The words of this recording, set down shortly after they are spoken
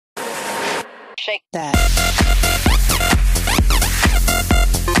Shake that.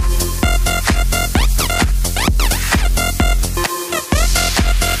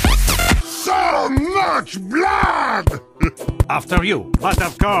 So much blood! After you. But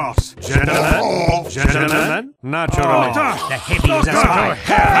of course. Gentlemen, gentlemen, naturally. The heavy is a spy.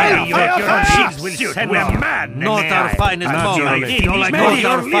 How you get your cheeks will send a man. Not our finest moment. Not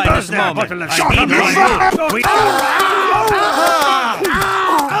our finest moment. Shut up!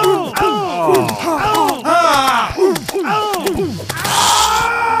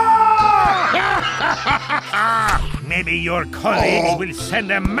 Maybe your colleagues will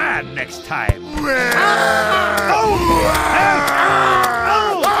send a man next time.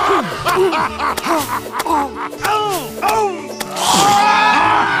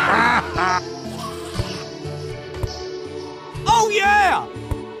 Oh yeah!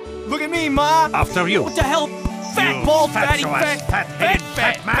 Look at me, Ma! After you. What the hell? Fat, bald, fatty, fat, man,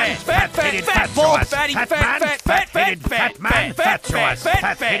 fat, bald, fatty, fat, man, fat, bald,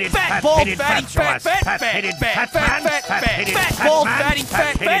 fatty, fat, bald, fatty,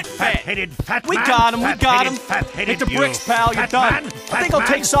 fat. We got him. Hit the bricks, pal, you're done. I think I'll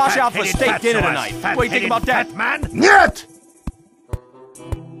take Sasha out for a steak dinner tonight. What do you think about that? Нет!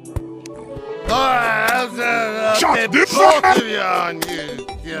 Shut the fuck up!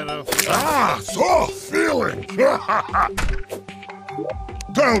 So feeling!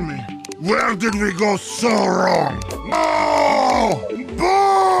 Tell me, where did we go so wrong? No!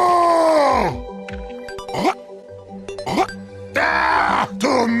 Boo!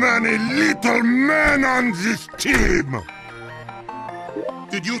 Too many little men on this team!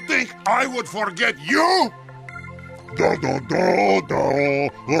 Did you think I would forget you? Da da da da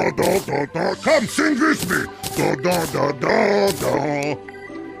da da da da. Come sing with me. Da da da da da.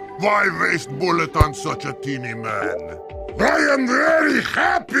 Why waste bullet on such a teeny man? I am very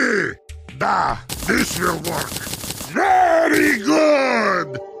happy. Da, this will work. Very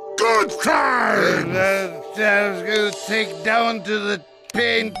good. Good time. I was going to take down to the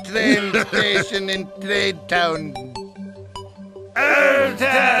train station in Trade Town. I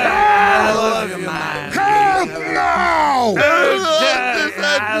love you, man. Help now!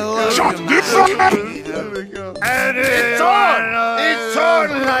 Shut the fuck up! It's on! It's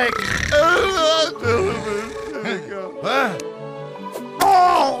on like...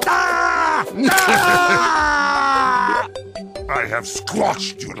 Oh! I have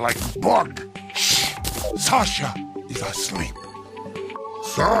squashed you like bug. Shh! Sasha is asleep.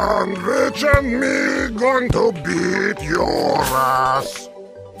 Sandwich and me going to beat your ass.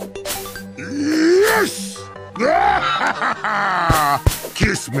 Yes!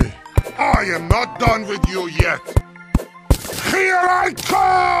 Kiss me. I am not done with you yet. Here I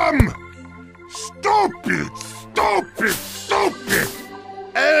come! Stupid, stupid, stupid!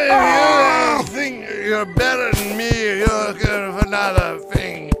 You think you're better than me, you're looking for another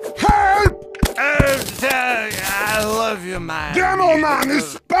thing. Help! I love you, man. Demo man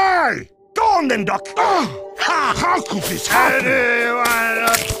is spy! Golden duck! How could this happen?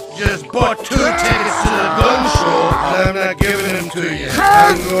 Just bought 2 tickets to the gun show, and I'm not giving them to you.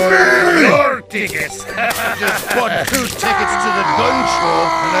 Help me! Your tickets. Just bought 2 tickets to the gun show,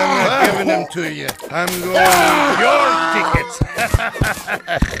 and I'm not giving them to you. I'm going your tickets.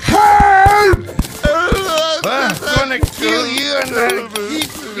 Help! I'm gonna kill you, and I'll keep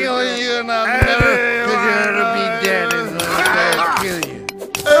killing you, and I'll never, because you're gonna be dead, and I'll kill you.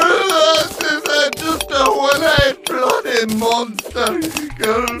 This is just a one-eyed bloody monster. I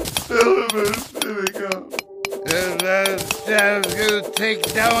was going to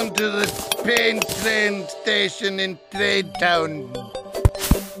take down to the train station in Trade Town.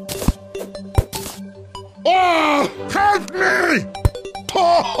 Oh! Help me!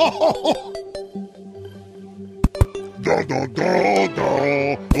 Oh! Da da da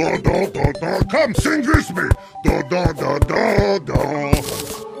da da da da da. Come sing with me. Da da da da da.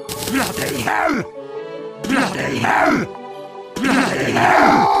 Bloody hell! Bloody hell! Bloody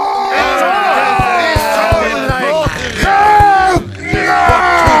hell! Help!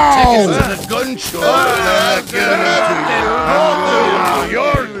 Tickets to the gun show.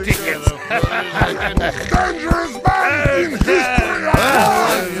 Your tickets. Dangerous man in history!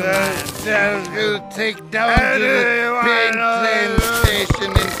 I was going to take down to the train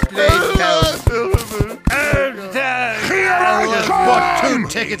station in Trade Town. I just bought 2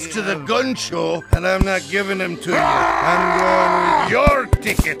 tickets to the gun show, and I'm not giving them to you. I'm going with your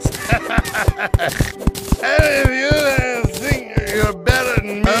tickets. If you think you're better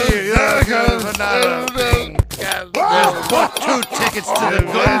than me, you're going for another thing. Just bought 2 tickets to the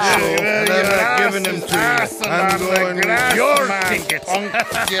gun show, and I'm not giving them to you. I'm going with your tickets.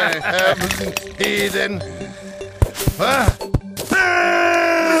 Heathen.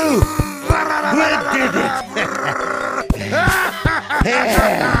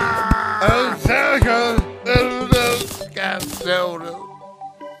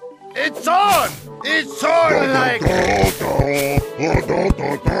 It's on! It's on like...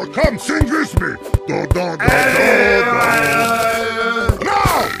 Come, sing with me! Now!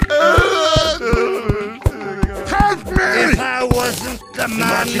 Help me! If I wasn't the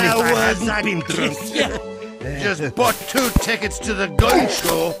man I was, I'd kiss you. Just bought 2 tickets to the gun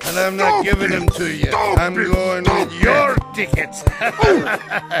show, and I'm not giving them to you. I'm going with your tickets. Got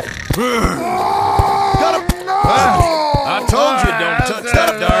him! I told you don't touch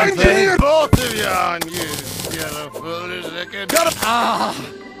that darn thing. Both of you on, you beautiful second. Got him!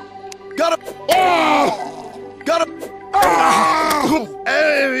 Got him! Got him!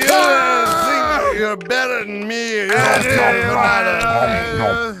 Hey, if you think you're better than me, it's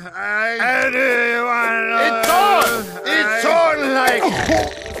on! It's on like...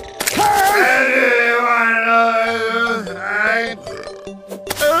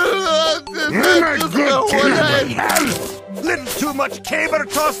 Little too much caber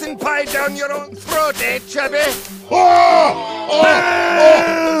tossing pie down your own throat, eh, chubby?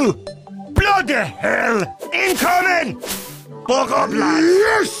 Bloody hell! Incoming! Buck up, lads!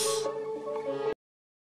 Yes!